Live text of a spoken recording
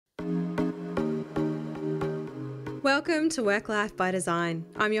Welcome to Work Life by Design.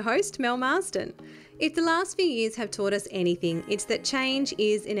 I'm your host, Mel Marsden. If the last few years have taught us anything, it's that change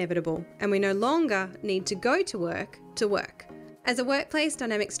is inevitable and we no longer need to go to work to work. As a workplace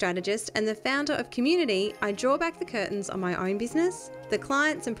dynamic strategist and the founder of Community, I draw back the curtains on my own business, the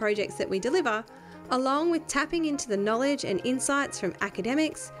clients and projects that we deliver, along with tapping into the knowledge and insights from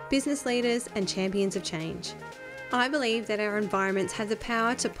academics, business leaders and champions of change. I believe that our environments have the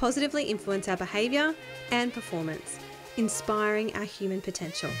power to positively influence our behaviour and performance, inspiring our human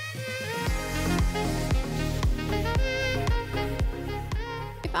potential.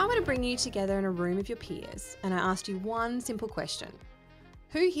 If I were to bring you together in a room of your peers and I asked you one simple question,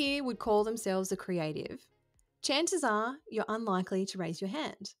 who here would call themselves a creative? Chances are you're unlikely to raise your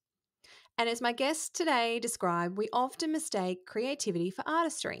hand. And as my guests today describe, we often mistake creativity for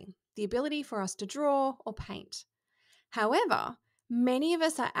artistry, the ability for us to draw or paint. However, many of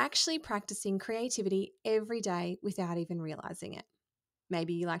us are actually practicing creativity every day without even realising it.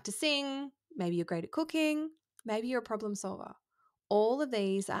 Maybe you like to sing, maybe you're great at cooking, maybe you're a problem solver. All of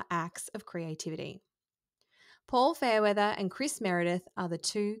these are acts of creativity. Paul Fairweather and Chris Meredith are the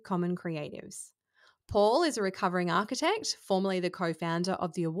two common creatives. Paul is a recovering architect, formerly the co-founder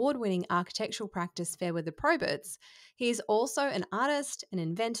of the award-winning architectural practice Fairweather Proberts. He is also an artist, an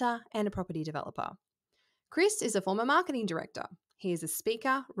inventor, and a property developer. Chris is a former marketing director. He is a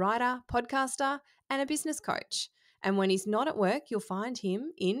speaker, writer, podcaster, and a business coach. And when he's not at work, you'll find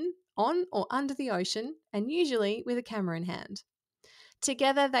him in, on, or under the ocean, and usually with a camera in hand.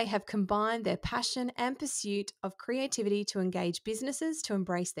 Together, they have combined their passion and pursuit of creativity to engage businesses to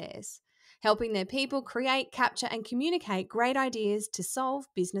embrace theirs, helping their people create, capture, and communicate great ideas to solve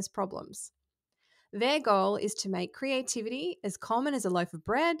business problems. Their goal is to make creativity as common as a loaf of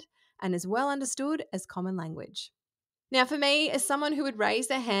bread and as well understood as common language. Now, for me, as someone who would raise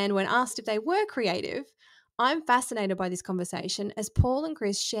their hand when asked if they were creative, I'm fascinated by this conversation as Paul and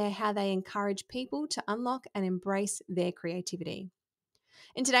Chris share how they encourage people to unlock and embrace their creativity.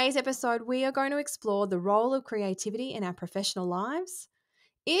 In today's episode, we are going to explore the role of creativity in our professional lives,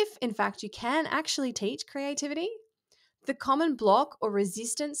 if, in fact, you can actually teach creativity, the common block or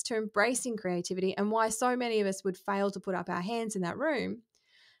resistance to embracing creativity and why so many of us would fail to put up our hands in that room,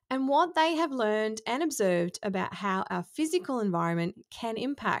 and what they have learned and observed about how our physical environment can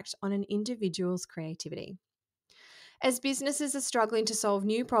impact on an individual's creativity. As businesses are struggling to solve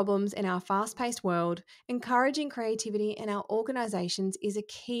new problems in our fast-paced world, encouraging creativity in our organisations is a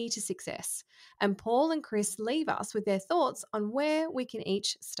key to success. And Paul and Chris leave us with their thoughts on where we can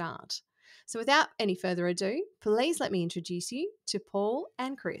each start. So without any further ado, please let me introduce you to Paul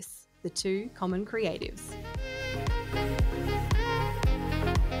and Chris, the two common creatives.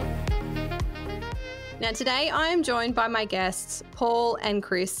 Now today I am joined by my guests, Paul and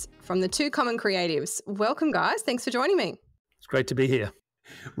Chris from the Two Common Creatives. Welcome guys, thanks for joining me. It's great to be here.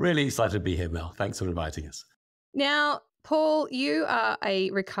 Really excited to be here, Mel. Thanks for inviting us. Now, Paul, you are a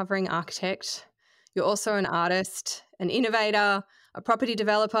recovering architect. You're also an artist, an innovator, a property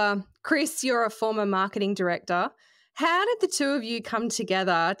developer. Chris, you're a former marketing director. How did the two of you come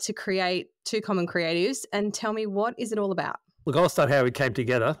together to create Two Common Creatives, and tell me, what is it all about? Look, I'll start how we came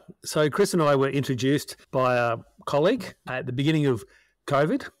together. So Chris and I were introduced by a colleague at the beginning of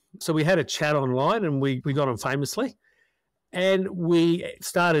COVID. So we had a chat online and we got on famously. And we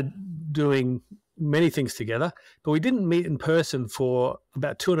started doing many things together, but we didn't meet in person for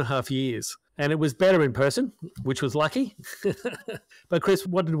about 2.5 years. And it was better in person, which was lucky. But Chris,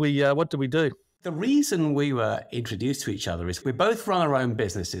 what did we do? The reason we were introduced to each other is we both run our own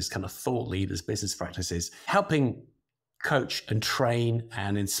businesses, kind of thought leaders, business practices, helping coach and train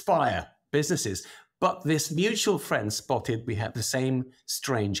and inspire businesses. But this mutual friend spotted we have the same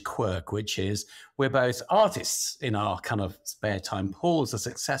strange quirk, which is we're both artists in our kind of spare time. Paul's a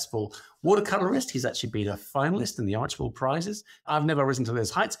successful watercolorist. He's actually been a finalist in the Archibald Prizes. I've never risen to those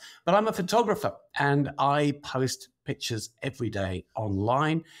heights, but I'm a photographer and I post pictures every day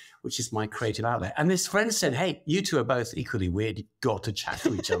online, which is my creative outlet. And this friend said, hey, you two are both equally weird. You've got to chat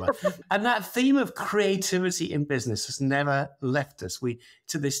to each other. And that theme of creativity in business has never left us. We,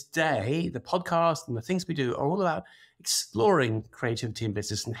 to this day, the podcast and the things we do are all about exploring creativity in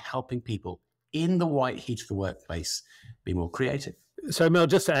business and helping people in the white heat of the workplace be more creative. So Mel,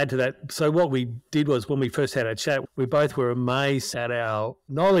 just to add to that, so what we did was when we first had our chat, we both were amazed at our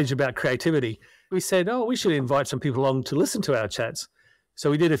knowledge about creativity. We said, oh, we should invite some people along to listen to our chats. So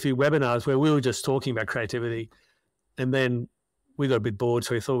we did a few webinars where we were just talking about creativity. And then we got a bit bored,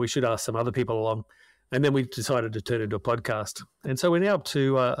 so we thought we should ask some other people along. And then we decided to turn it into a podcast. And so we're now up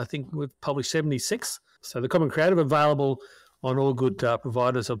to, I think we've published 76. So the Common Creative available on all good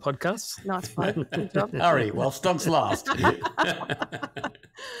providers of podcasts. Nice plug. Good job. Hurry, while stocks last.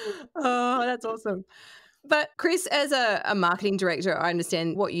 Oh, that's awesome. But Chris, as a marketing director, I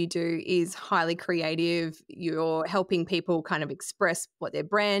understand what you do is highly creative. You're helping people kind of express what their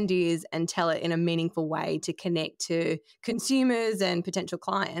brand is and tell it in a meaningful way to connect to consumers and potential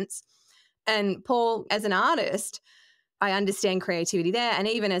clients. And Paul, as an artist, I understand creativity there. And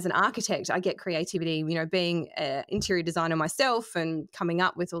even as an architect, I get creativity, being an interior designer myself and coming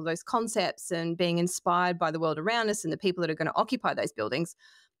up with all those concepts and being inspired by the world around us and the people that are going to occupy those buildings.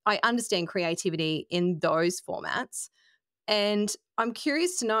 I understand creativity in those formats. And I'm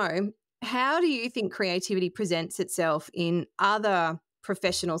curious to know, how do you think creativity presents itself in other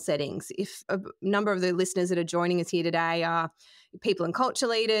professional settings? If a number of the listeners that are joining us here today are people and culture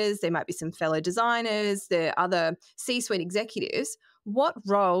leaders, there might be some fellow designers, there are other C-suite executives. What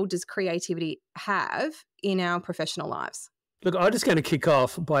role does creativity have in our professional lives? Look, I'm just going to kick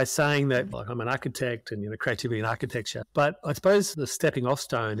off by saying that I'm an architect and, creativity and architecture. But I suppose the stepping off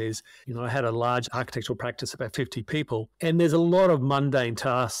stone is, I had a large architectural practice, about 50 people, and there's a lot of mundane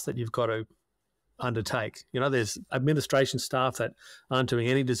tasks that you've got to undertake. There's administration staff that aren't doing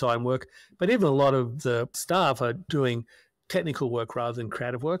any design work, but even a lot of the staff are doing technical work rather than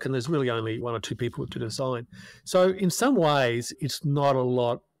creative work, and there's really only one or two people to design. So in some ways, it's not a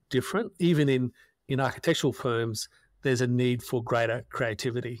lot different. Even in architectural firms, there's a need for greater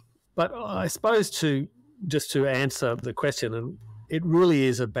creativity. But I suppose to answer the question, and it really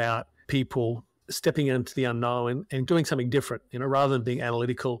is about people stepping into the unknown and doing something different, rather than being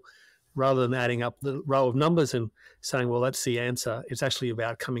analytical, rather than adding up the row of numbers and saying, well, that's the answer. It's actually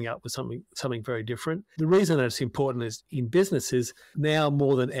about coming up with something very different. The reason that it's important is in business is now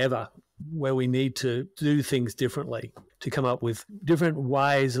more than ever where we need to do things differently, to come up with different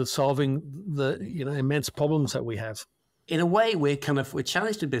ways of solving the immense problems that we have. In a way, we're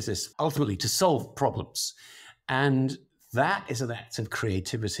challenged in business ultimately to solve problems. And that is an act of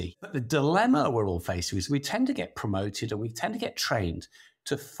creativity. But the dilemma we're all faced with is we tend to get promoted and we tend to get trained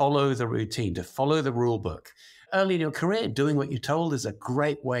to follow the routine, to follow the rule book. Early in your career, doing what you're told is a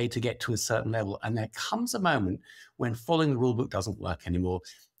great way to get to a certain level. And there comes a moment when following the rule book doesn't work anymore.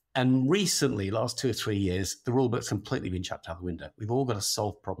 And recently, last 2 or 3 years, the rule book's completely been chucked out the window. We've all got to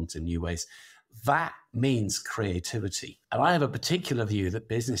solve problems in new ways. That means creativity. And I have a particular view that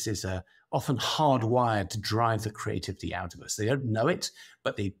businesses are often hardwired to drive the creativity out of us. They don't know it,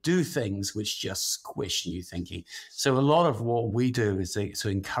 but they do things which just squish new thinking. So a lot of what we do is to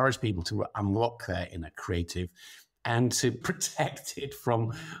encourage people to unlock their inner creative and to protect it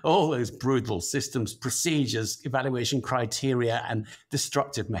from all those brutal systems, procedures, evaluation criteria, and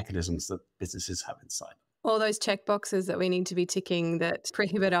destructive mechanisms that businesses have inside. All those check boxes that we need to be ticking that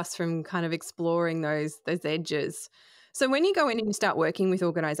prohibit us from kind of exploring those edges. So when you go in and you start working with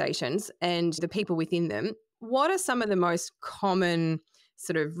organisations and the people within them, what are some of the most common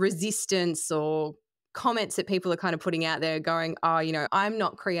sort of resistance or comments that people are kind of putting out there going, I'm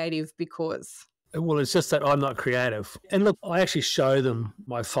not creative because... Well, it's just that I'm not creative. And look, I actually show them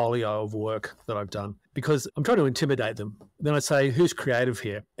my folio of work that I've done because I'm trying to intimidate them. Then I say, who's creative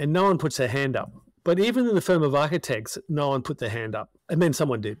here? And no one puts their hand up. But even in the firm of architects, no one put their hand up. And then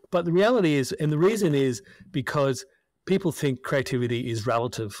someone did. But the reality is, and the reason is because people think creativity is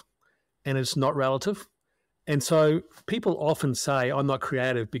relative and it's not relative. And so people often say, I'm not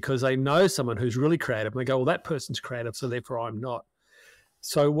creative because they know someone who's really creative. And they go, well, that person's creative, so therefore I'm not.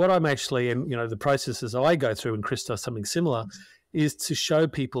 So what I'm actually, and the processes I go through, and Chris does something similar, is to show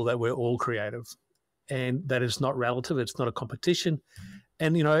people that we're all creative and that it's not relative, it's not a competition.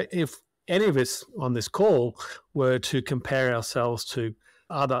 And, if any of us on this call were to compare ourselves to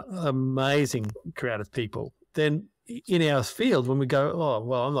other amazing creative people, then in our field, when we go, oh,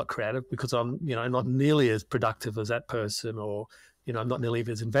 well, I'm not creative because I'm, not nearly as productive as that person, or, I'm not nearly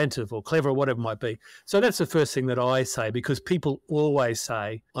as inventive or clever or whatever it might be. So that's the first thing that I say, because people always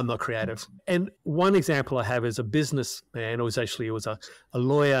say I'm not creative. And one example I have is a businessman, he was a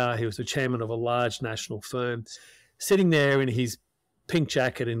lawyer, he was the chairman of a large national firm, sitting there in his pink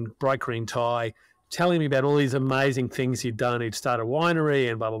jacket and bright green tie, telling me about all these amazing things he'd done. He'd started a winery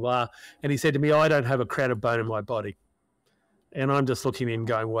and blah, blah, blah. And he said to me, I don't have a creative bone in my body. And I'm just looking at him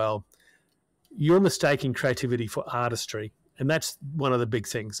going, well, you're mistaking creativity for artistry. And that's one of the big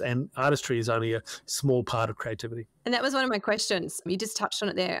things. And artistry is only a small part of creativity. And that was one of my questions. You just touched on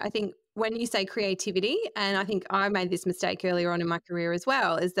it there. I think when you say creativity, and I think I made this mistake earlier on in my career as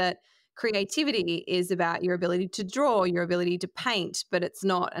well, is that creativity is about your ability to draw, your ability to paint, but it's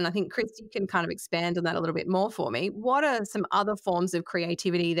not. And I think, Chris, you can kind of expand on that a little bit more for me. What are some other forms of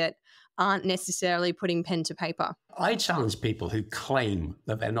creativity that aren't necessarily putting pen to paper? I challenge people who claim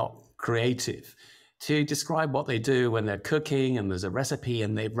that they're not creative to describe what they do when they're cooking and there's a recipe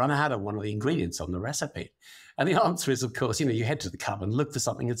and they've run out of one of the ingredients on the recipe. And the answer is, of course, you head to the cupboard and look for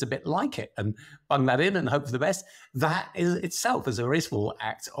something that's a bit like it and bung that in and hope for the best. That is itself is a very small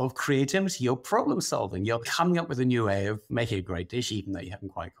act of creativity. You're problem solving. You're coming up with a new way of making a great dish, even though you haven't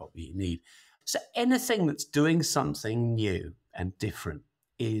quite got what you need. So anything that's doing something new and different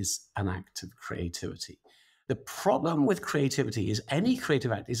is an act of creativity. The problem with creativity is any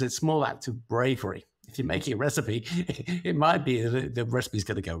creative act is a small act of bravery. If you're making a recipe, it might be that the recipe is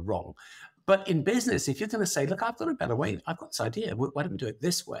going to go wrong. But in business, if you're going to say, look, I've got a better way, I've got this idea, why don't we do it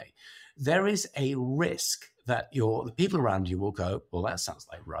this way? There is a risk that the people around you will go, well, that sounds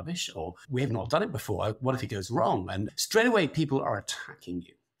like rubbish, or we have not done it before. What if it goes wrong? And straight away, people are attacking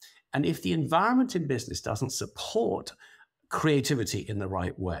you. And if the environment in business doesn't support creativity in the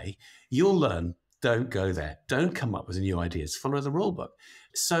right way, you'll learn, don't go there. Don't come up with new ideas. Follow the rule book.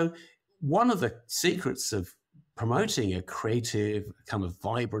 So one of the secrets of promoting a creative, kind of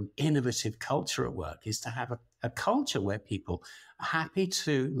vibrant, innovative culture at work is to have a culture where people are happy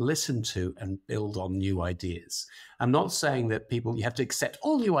to listen to and build on new ideas. I'm not saying that you have to accept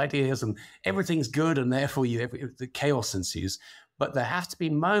all new ideas and everything's good and therefore the chaos ensues, but there have to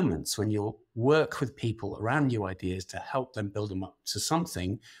be moments when you'll work with people around new ideas to help them build them up to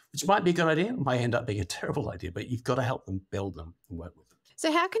something, which might be a good idea, might end up being a terrible idea, but you've got to help them build them and work with them.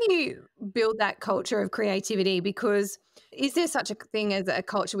 So how can you build that culture of creativity? Because is there such a thing as a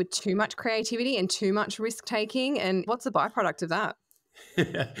culture with too much creativity and too much risk-taking? And what's the byproduct of that?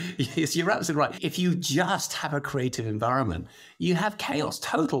 Yes, you're absolutely right. If you just have a creative environment, you have chaos,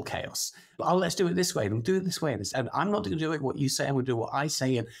 total chaos. Oh, let's do it this way. And do it this way. And I'm not going to do it what you say. I'm going to do what I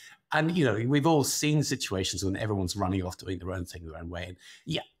say. And we've all seen situations when everyone's running off doing their own thing their own way. And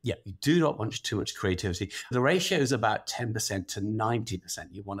yeah, you do not want too much creativity. The ratio is about 10% to 90%.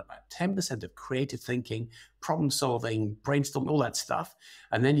 You want about 10% of creative thinking, problem solving, brainstorming, all that stuff.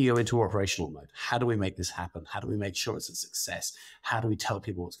 And then you go into operational mode. How do we make this happen? How do we make sure it's a success? How do we tell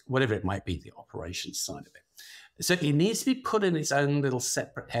people, whatever it might be, the operations side of it. So it needs to be put in its own little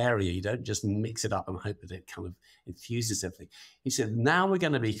separate area. You don't just mix it up and hope that it kind of infuses everything. He said, now we're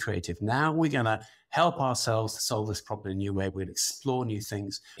going to be creative. Now we're going to help ourselves to solve this problem in a new way. We're going to explore new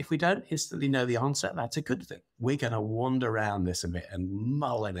things. If we don't instantly know the answer, that's a good thing. We're going to wander around this a bit and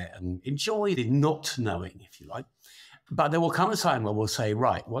mull in it and enjoy the not knowing, if you like. But there will come a time where we'll say,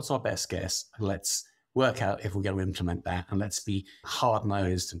 right, what's our best guess? Let's work out if we're going to implement that, and let's be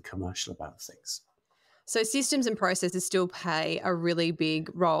hard-nosed and commercial about things. So systems and processes still play a really big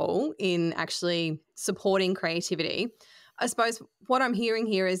role in actually supporting creativity. I suppose what I'm hearing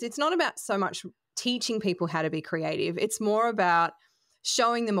here is it's not about so much teaching people how to be creative. It's more about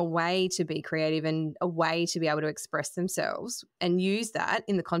showing them a way to be creative and a way to be able to express themselves and use that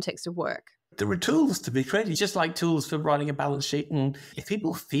in the context of work. There are tools to be creative, just like tools for writing a balance sheet. And if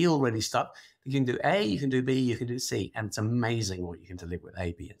people feel really stuck, you can do A, you can do B, you can do C. And it's amazing what you can deliver with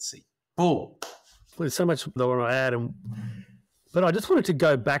A, B, and C. Boom. There's so much that I want to add, but I just wanted to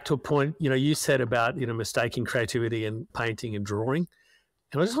go back to a point, you said about, mistaking creativity and painting and drawing.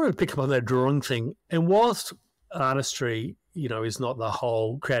 And I just wanted to pick up on that drawing thing. And whilst artistry, is not the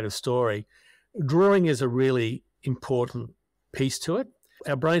whole creative story, drawing is a really important piece to it.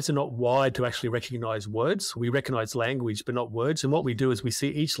 Our brains are not wired to actually recognize words. We recognize language, but not words. And what we do is we see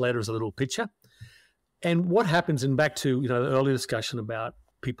each letter as a little picture. And what happens, and back to, the earlier discussion about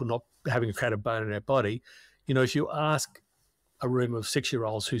people not having a creative bone in their body, if you ask a room of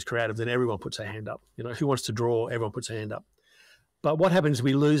 6-year-olds who's creative, then everyone puts their hand up. Who wants to draw, everyone puts their hand up. But what happens,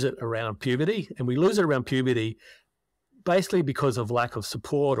 we lose it around puberty, and we lose it around puberty basically because of lack of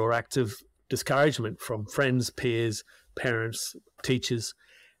support or active discouragement from friends, peers, parents, teachers.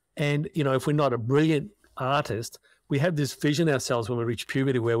 And, if we're not a brilliant artist, we have this vision ourselves when we reach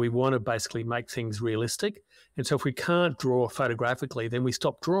puberty where we want to basically make things realistic. And so if we can't draw photographically, then we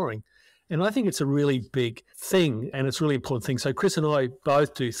stop drawing. And I think it's a really big thing, and it's a really important thing. So Chris and I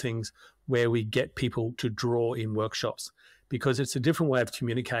both do things where we get people to draw in workshops because it's a different way of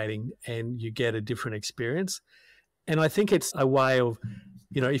communicating and you get a different experience. And I think it's a way of,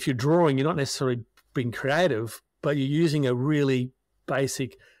 if you're drawing, you're not necessarily being creative, but you're using a really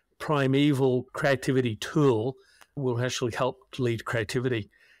basic primeval creativity tool will actually help lead creativity.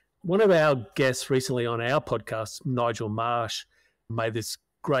 One of our guests recently on our podcast, Nigel Marsh, made this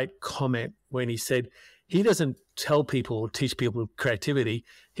great comment when he said he doesn't tell people or teach people creativity.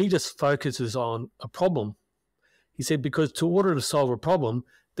 He just focuses on a problem. He said, because in order to solve a problem,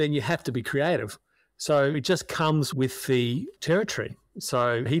 then you have to be creative. So it just comes with the territory.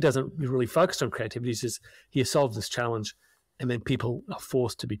 So he doesn't really focus on creativity. He says, he solves this challenge, and then people are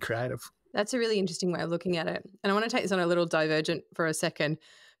forced to be creative. That's a really interesting way of looking at it. And I want to take this on a little divergent for a second,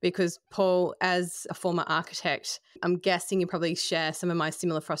 because Paul, as a former architect, I'm guessing you probably share some of my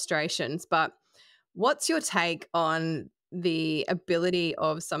similar frustrations, but what's your take on the ability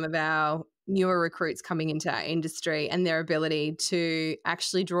of some of our newer recruits coming into our industry and their ability to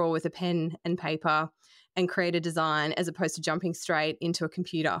actually draw with a pen and paper and create a design as opposed to jumping straight into a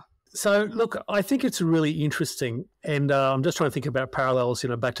computer? So, look, I think it's really interesting, and I'm just trying to think about parallels,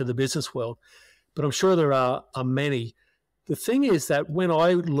 back to the business world, but I'm sure there are many. The thing is that when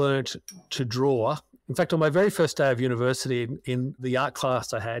I learned to draw, in fact, on my very first day of university in the art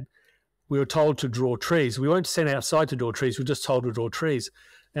class I had, we were told to draw trees. We weren't sent outside to draw trees. We were just told to draw trees.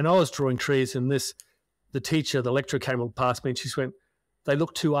 And I was drawing trees, and the teacher, the lecturer came past me, and she went, "They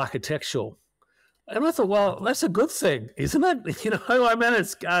look too architectural." And I thought, well, that's a good thing, isn't it? I'm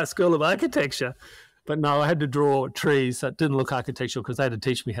at a school of architecture. But no, I had to draw trees that didn't look architectural because they had to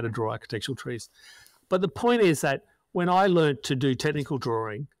teach me how to draw architectural trees. But the point is that when I learned to do technical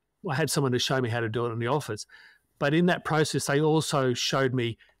drawing, I had someone to show me how to do it in the office. But in that process, they also showed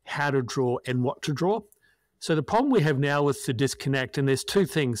me how to draw and what to draw. So the problem we have now with the disconnect, and there's two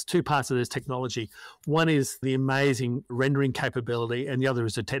parts of this technology. One is the amazing rendering capability, and the other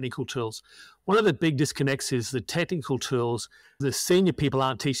is the technical tools. One of the big disconnects is the technical tools. The senior people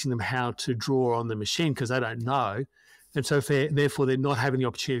aren't teaching them how to draw on the machine because they don't know. And so therefore, they're not having the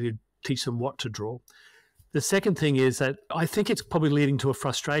opportunity to teach them what to draw. The second thing is that I think it's probably leading to a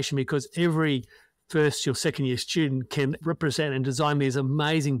frustration because every first or second year student can represent and design these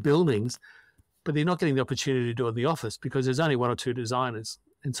amazing buildings, but they're not getting the opportunity to do it in the office because there's only one or two designers.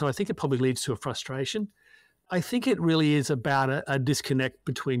 And so I think it probably leads to a frustration. I think it really is about a disconnect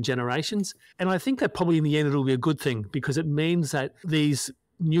between generations. And I think that probably in the end it'll be a good thing because it means that these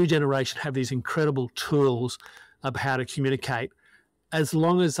new generation have these incredible tools of how to communicate as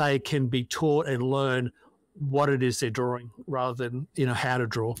long as they can be taught and learn what it is they're drawing rather than, how to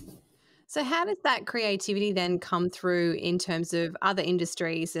draw. So how does that creativity then come through in terms of other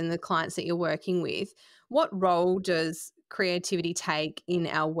industries and the clients that you're working with? What role does creativity take in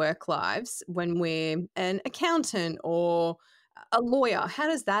our work lives when we're an accountant or a lawyer? How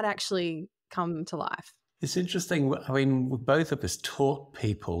does that actually come to life? It's interesting. I mean, both of us taught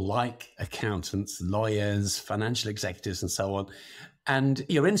people like accountants, lawyers, financial executives, and so on. And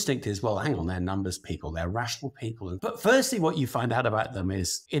your instinct is, well, hang on, they're numbers people, they're rational people. But firstly, what you find out about them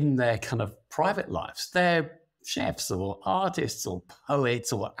is in their kind of private lives, they're chefs or artists or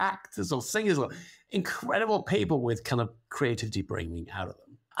poets or actors or singers or incredible people with kind of creativity bringing out of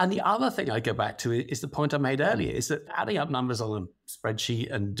them. And the other thing I go back to is the point I made earlier, is that adding up numbers on a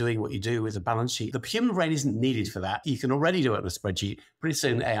spreadsheet and doing what you do with a balance sheet, the human brain isn't needed for that. You can already do it on a spreadsheet. Pretty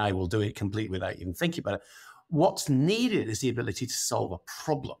soon AI will do it completely without even thinking about it. What's needed is the ability to solve a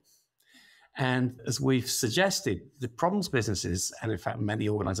problem. And as we've suggested, the problems businesses, and in fact, many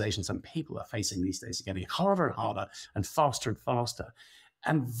organizations and people are facing these days are getting harder and harder and faster.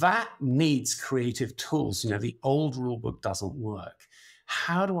 And that needs creative tools. The old rule book doesn't work.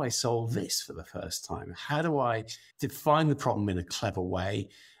 How do I solve this for the first time? How do I define the problem in a clever way?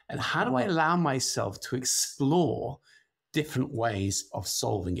 And how do I allow myself to explore different ways of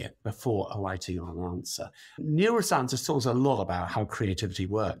solving it before alighting on an answer? Neuroscience has taught us a lot about how creativity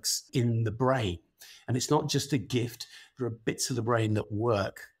works in the brain. And it's not just a gift. There are bits of the brain that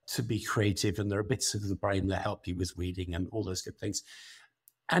work to be creative, and there are bits of the brain that help you with reading and all those good things.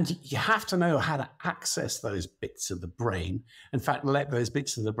 And you have to know how to access those bits of the brain. In fact, let those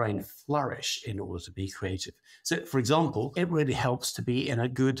bits of the brain flourish in order to be creative. So, for example, it really helps to be in a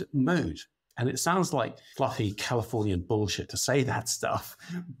good mood. And it sounds like fluffy Californian bullshit to say that stuff,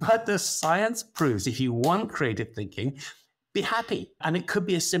 but the science proves if you want creative thinking, be happy. And it could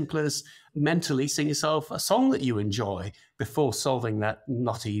be as simple as mentally sing yourself a song that you enjoy before solving that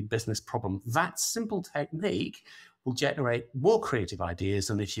knotty business problem. That simple technique will generate more creative ideas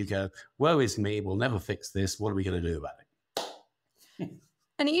than if you go, woe is me, we'll never fix this, what are we going to do about it?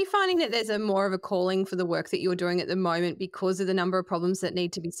 And are you finding that there's more of a calling for the work that you're doing at the moment because of the number of problems that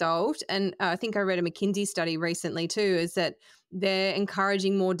need to be solved? And I think I read a McKinsey study recently too, is that they're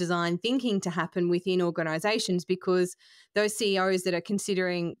encouraging more design thinking to happen within organizations because those CEOs that are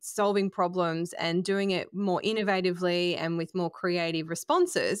considering solving problems and doing it more innovatively and with more creative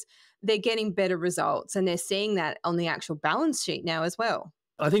responses, they're getting better results, and they're seeing that on the actual balance sheet now as well.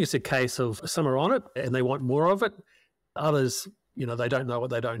 I think it's a case of some are on it and they want more of it. Others, they don't know what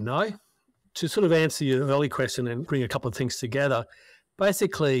they don't know. To sort of answer your early question and bring a couple of things together,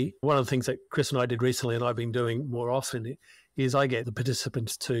 basically, one of the things that Chris and I did recently, and I've been doing more often, is I get the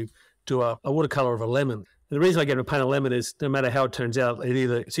participants to do a watercolour of a lemon. And the reason I get them to paint a lemon is no matter how it turns out,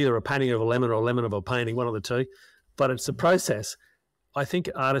 it's either a painting of a lemon or a lemon of a painting, one of the two, but it's a process. I think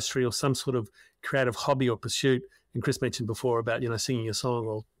artistry or some sort of creative hobby or pursuit, and Chris mentioned before about, singing a song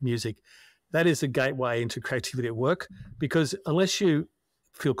or music, that is a gateway into creativity at work, because unless you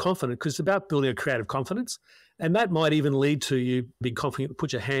feel confident, because it's about building a creative confidence, and that might even lead to you being confident to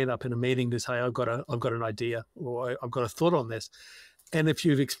put your hand up in a meeting to say, I've got an idea, or I've got a thought on this. And if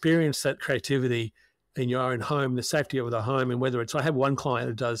you've experienced that creativity in your own home, the safety of the home, and whether it's, I have one client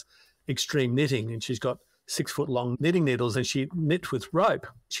who does extreme knitting, and she's got 6-foot long knitting needles and she knits with rope.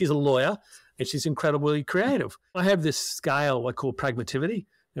 She's a lawyer and she's incredibly creative. I have this scale I call pragmativity,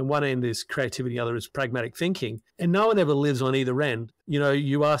 and one end is creativity, the other is pragmatic thinking. And no one ever lives on either end.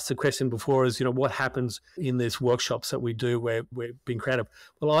 You asked the question before is, what happens in these workshops that we do where we're being creative?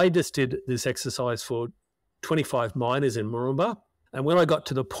 Well, I just did this exercise for 25 miners in Mooroombah. And when I got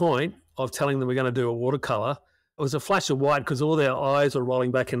to the point of telling them we're going to do a watercolour, it was a flash of white because all their eyes were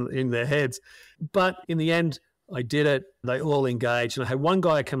rolling back in their heads. But in the end, I did it. They all engaged. And I had one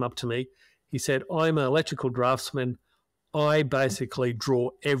guy come up to me. He said, I'm an electrical draftsman. I basically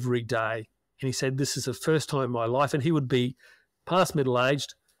draw every day. And he said, this is the first time in my life. And he would be past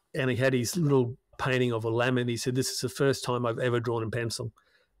middle-aged, and he had his little painting of a lemon. He said, this is the first time I've ever drawn in pencil,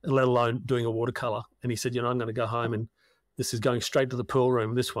 let alone doing a watercolour. And he said, I'm going to go home and this is going straight to the pool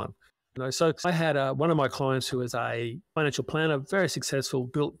room, this one. So I had one of my clients who was a financial planner, very successful,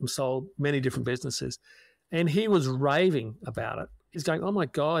 built and sold many different businesses. And he was raving about it. He's going, oh my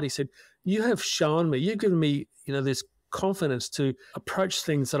God. He said, you have shown me, you've given me, this confidence to approach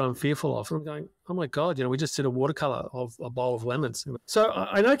things that I'm fearful of. And I'm going, oh my God, we just did a watercolor of a bowl of lemons. So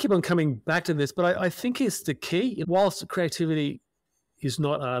I know I keep on coming back to this, but I think it's the key. Whilst creativity is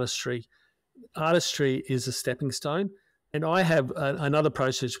not artistry, artistry is a stepping stone. And I have another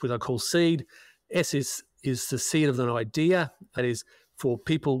process which I call seed. S is the seed of an idea. That is for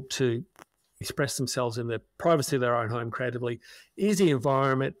people to express themselves in the privacy of their own home creatively. Easy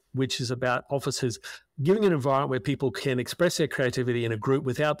environment, which is about offices, giving an environment where people can express their creativity in a group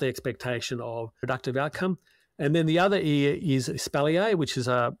without the expectation of productive outcome. And then the other E is espalier, which is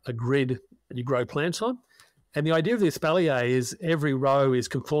a grid that you grow plants on. And the idea of the espalier is every row is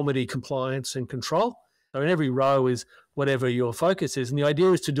conformity, compliance, and control. So in every row is whatever your focus is. And the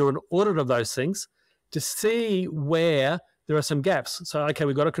idea is to do an audit of those things to see where there are some gaps. So, okay,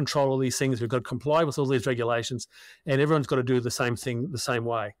 we've got to control all these things. We've got to comply with all these regulations, and everyone's got to do the same thing the same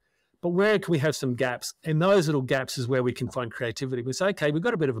way. But where can we have some gaps? And those little gaps is where we can find creativity. We say, okay, we've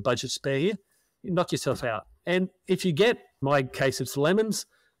got a bit of a budget spare here. You knock yourself out. And if you get, my case, it's lemons,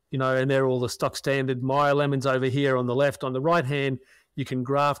 and they're all the stock standard Meyer lemons over here on the left. On the right hand, you can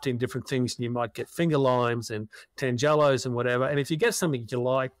graft in different things, and you might get finger limes and tangelos and whatever. And if you get something you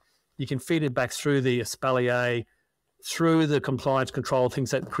like, you can feed it back through the espalier, through the compliance control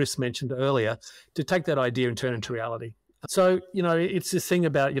things that Chris mentioned earlier, to take that idea and turn it into reality. So, it's this thing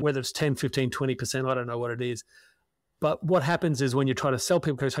about whether it's 10, 15, 20%, I don't know what it is. But what happens is when you try to sell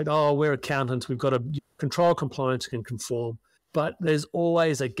people, say, oh, we're accountants, we've got to control compliance and conform. But there's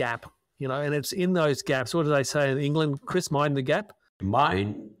always a gap, and it's in those gaps. What do they say in England, Chris, mind the gap?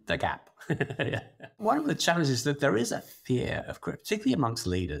 Mind the gap. Yeah. One of the challenges is that there is a fear of, particularly amongst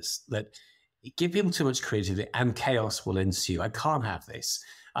leaders, that give people too much creativity and chaos will ensue. I can't have this.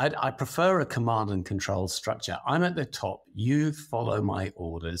 I prefer a command and control structure. I'm at the top. You follow my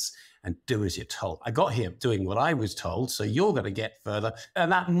orders and do as you're told. I got here doing what I was told, so you're going to get further.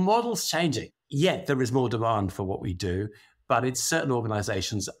 And that model's changing. Yet there is more demand for what we do. But in certain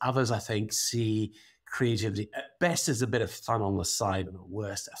organizations, others, I think, see creativity at best as a bit of fun on the side, and at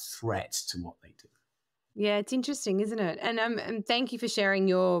worst, a threat to what they do. Yeah, it's interesting, isn't it? And thank you for sharing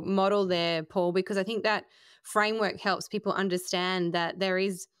your model there, Paul, because I think that framework helps people understand that there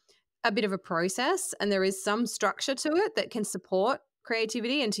is a bit of a process and there is some structure to it that can support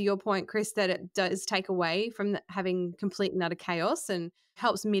creativity. And to your point, Chris, that it does take away from having complete and utter chaos and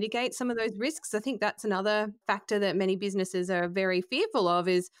helps mitigate some of those risks. I think that's another factor that many businesses are very fearful of,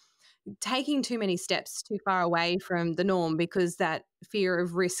 is taking too many steps too far away from the norm, because that fear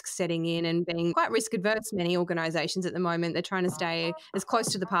of risk setting in and being quite risk adverse. Many organisations at the moment, they're trying to stay as close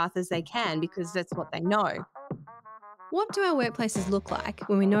to the path as they can because that's what they know. What do our workplaces look like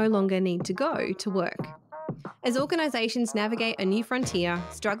when we no longer need to go to work? As organisations navigate a new frontier,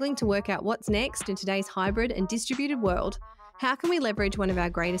 struggling to work out what's next in today's hybrid and distributed world, how can we leverage one of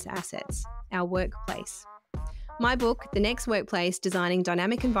our greatest assets, our workplace? My book, The Next Workplace, Designing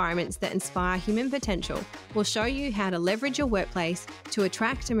Dynamic Environments that Inspire Human Potential, will show you how to leverage your workplace to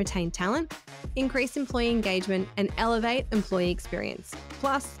attract and retain talent, increase employee engagement, and elevate employee experience,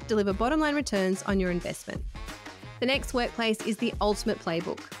 plus deliver bottom-line returns on your investment. The Next Workplace is the ultimate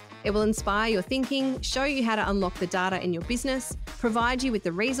playbook. It will inspire your thinking, show you how to unlock the data in your business, provide you with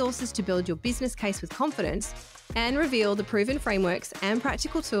the resources to build your business case with confidence, and reveal the proven frameworks and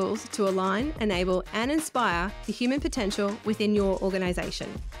practical tools to align, enable, and inspire the human potential within your organisation.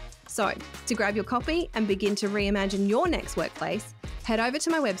 So, to grab your copy and begin to reimagine your next workplace, head over to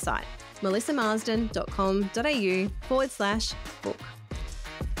my website, melissamarsden.com.au/book.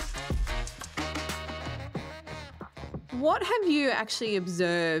 What have you actually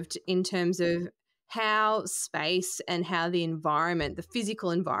observed in terms of how space and how the environment, the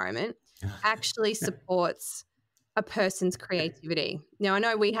physical environment, actually supports a person's creativity? Now, I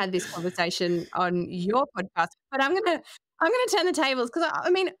know we had this conversation on your podcast, but I'm gonna turn the tables, because I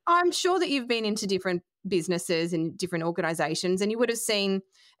mean, I'm sure that you've been into different businesses and different organizations, and you would have seen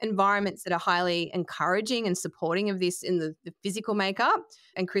environments that are highly encouraging and supporting of this in the physical makeup.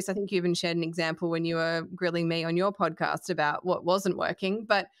 And Chris, I think you even shared an example when you were grilling me on your podcast about what wasn't working.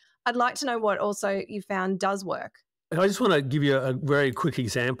 But I'd like to know what also you found does work. I just want to give you a very quick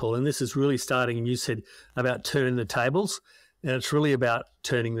example, and this is really starting, and you said about turning the tables, and it's really about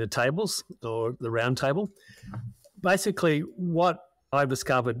turning the tables or the round table. Basically, what I've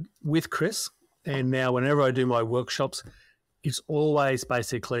discovered with Chris, and now whenever I do my workshops, it's always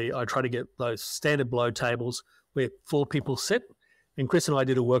basically I try to get those standard blow tables where 4 people sit. And Chris and I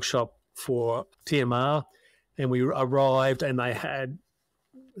did a workshop for TMR, and we arrived and they had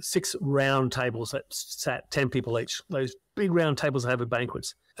 6 round tables that sat 10 people each. Those big round tables that have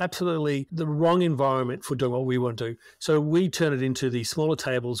banquets. Absolutely the wrong environment for doing what we want to do. So we turn it into these smaller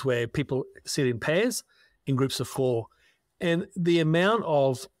tables where people sit in pairs, in groups of 4. And the amount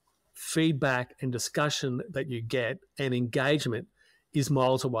of feedback and discussion that you get and engagement is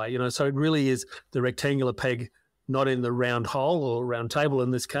miles away. So it really is the rectangular peg, not in the round hole or round table in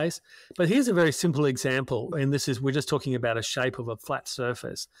this case. But here's a very simple example, and we're just talking about a shape of a flat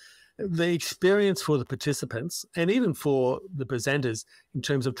surface. The experience for the participants and even for the presenters in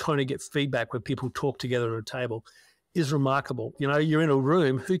terms of trying to get feedback where people talk together at a table is remarkable. You're in a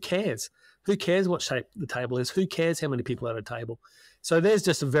room, who cares? Who cares what shape the table is? Who cares how many people are at a table? So there's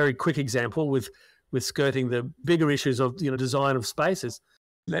just a very quick example with skirting the bigger issues of design of spaces.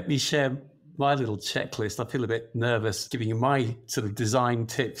 Let me share my little checklist. I feel a bit nervous giving you my sort of design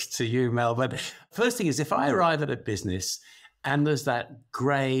tips to you, Mel. But first thing is, if I arrive at a business and there's that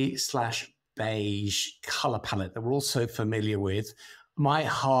grey/beige color palette that we're all so familiar with, my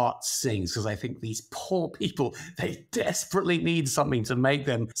heart sings, because I think these poor people, they desperately need something to make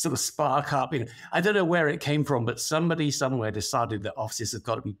them sort of spark up. I don't know where it came from, but somebody somewhere decided that offices have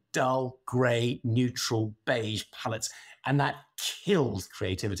got to be dull, grey, neutral, beige palettes, and that kills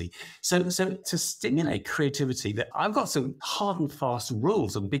creativity. So to stimulate creativity, that I've got some hard and fast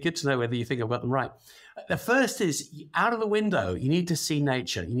rules, and it'd be good to know whether you think I've got them right. The first is, out of the window, you need to see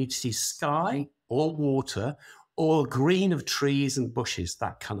nature. You need to see sky or water, or green of trees and bushes,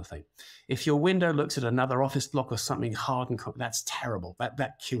 that kind of thing. If your window looks at another office block or something hard and that's terrible.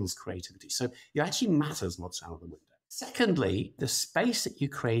 That kills creativity. So it actually matters what's out of the window. Secondly, the space that you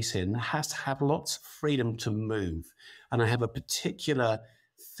create in has to have lots of freedom to move. And I have a particular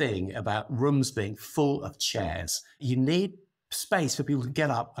thing about rooms being full of chairs. You need space for people to get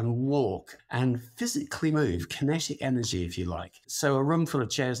up and walk and physically move, kinetic energy, if you like. So a room full of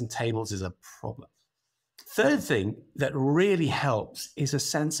chairs and tables is a problem. Third thing that really helps is a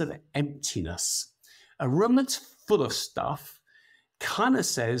sense of emptiness. A room that's full of stuff kind of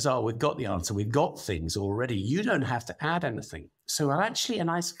says, oh, we've got the answer. We've got things already. You don't have to add anything. So actually a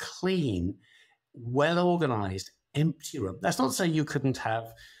nice, clean, well-organized, empty room. That's not to say you couldn't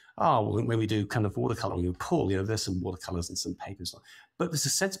have, when we do kind of watercoloring in pool, there's some watercolors and some papers. But there's a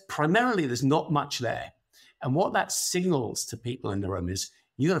sense, primarily, there's not much there. And what that signals to people in the room is,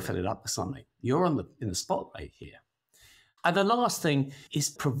 you got to fill it up with something. You're in the spotlight here. And the last thing is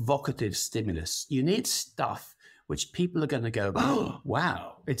provocative stimulus. You need stuff which people are going to go, oh,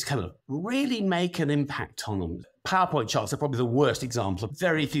 wow. It's kind of really make an impact on them. PowerPoint charts are probably the worst example.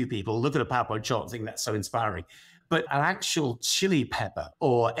 Very few people look at a PowerPoint chart and think that's so inspiring. But an actual chili pepper,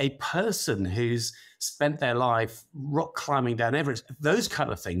 or a person who's spent their life rock climbing down Everest, those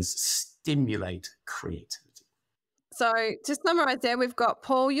kind of things stimulate creativity. So to summarize there, we've got,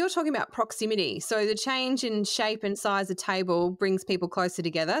 Paul, you're talking about proximity. So the change in shape and size of table brings people closer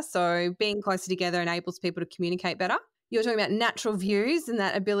together. So being closer together enables people to communicate better. You're talking about natural views and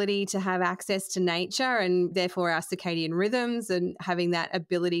that ability to have access to nature and therefore our circadian rhythms and having that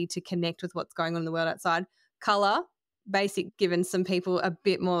ability to connect with what's going on in the world outside. Colour, basic, given some people a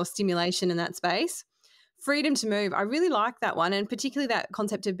bit more stimulation in that space. Freedom to move. I really like that one, and particularly that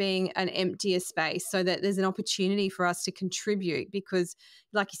concept of being an emptier space so that there's an opportunity for us to contribute because,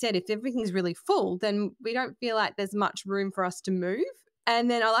 like you said, if everything's really full, then we don't feel like there's much room for us to move.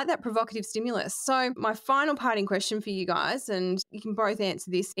 And then I like that provocative stimulus. So my final parting question for you guys, and you can both answer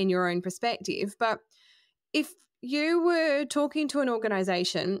this in your own perspective, but if you were talking to an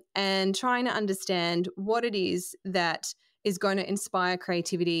organisation and trying to understand what it is that is going to inspire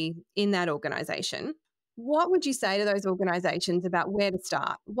creativity in that organisation, what would you say to those organisations about where to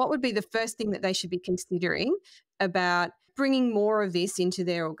start? What would be the first thing that they should be considering about bringing more of this into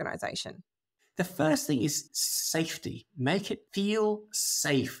their organisation? The first thing is safety. Make it feel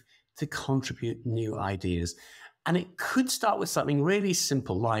safe to contribute new ideas. And it could start with something really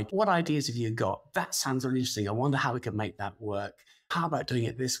simple like, what ideas have you got? That sounds really interesting. I wonder how we can make that work. How about doing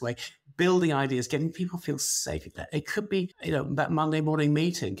it this way? Building ideas, getting people feel safe. It could be, that Monday morning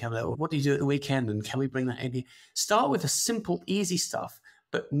meeting. What do you do at the weekend? And can we bring that in? Start with the simple, easy stuff,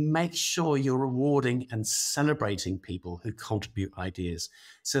 but make sure you're rewarding and celebrating people who contribute ideas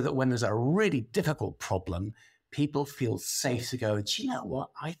so that when there's a really difficult problem, people feel safe to go, do you know what?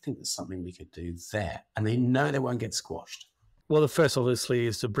 I think there's something we could do there. And they know they won't get squashed. Well, the first obviously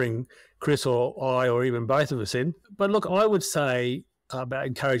is to bring Chris or I or even both of us in. But look, I would say about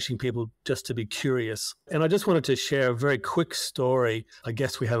encouraging people just to be curious. And I just wanted to share a very quick story. I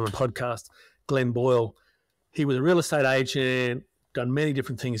guess we have on a podcast, Glenn Boyle. He was a real estate agent, done many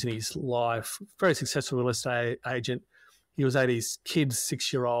different things in his life, very successful real estate agent. He was at his kid's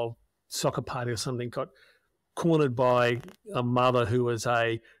 6-year-old soccer party or something, got cornered by a mother who was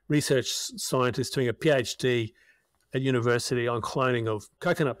a research scientist doing a PhD at university on cloning of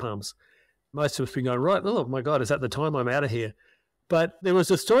coconut palms. Most of us been going, right, oh my God, is that the time? I'm out of here. But there was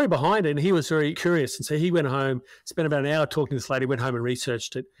a story behind it, and he was very curious. And so he went home, spent about an hour talking to this lady, went home and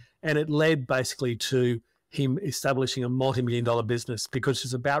researched it. And it led basically to him establishing a multi-million-dollar business because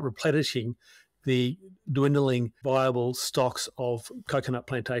it's about replenishing the dwindling viable stocks of coconut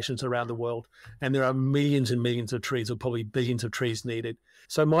plantations around the world. And there are millions and millions of trees, or probably billions of trees needed.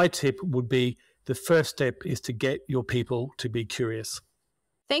 So my tip would be the first step is to get your people to be curious.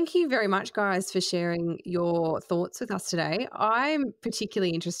 Thank you very much, guys, for sharing your thoughts with us today. I'm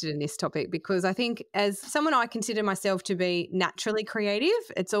particularly interested in this topic because I think as someone I consider myself to be naturally creative,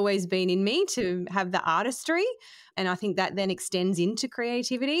 it's always been in me to have the artistry, and I think that then extends into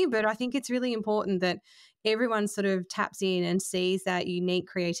creativity. But I think it's really important that everyone sort of taps in and sees that unique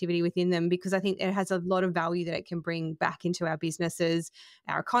creativity within them because I think it has a lot of value that it can bring back into our businesses,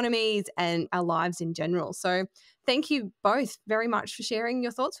 our economies, and our lives in general. So thank you both very much for sharing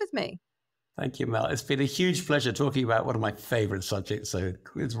your thoughts with me. Thank you, Mel. It's been a huge pleasure talking about one of my favourite subjects. So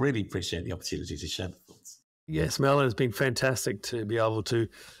it's really appreciate the opportunity to share the thoughts. Yes, Mel, it's been fantastic to be able to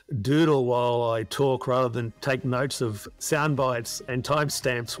doodle while I talk rather than take notes of sound bites and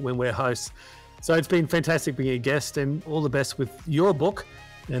timestamps when we're hosts. So it's been fantastic being a guest, and all the best with your book,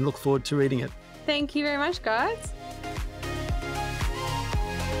 and look forward to reading it. Thank you very much, guys.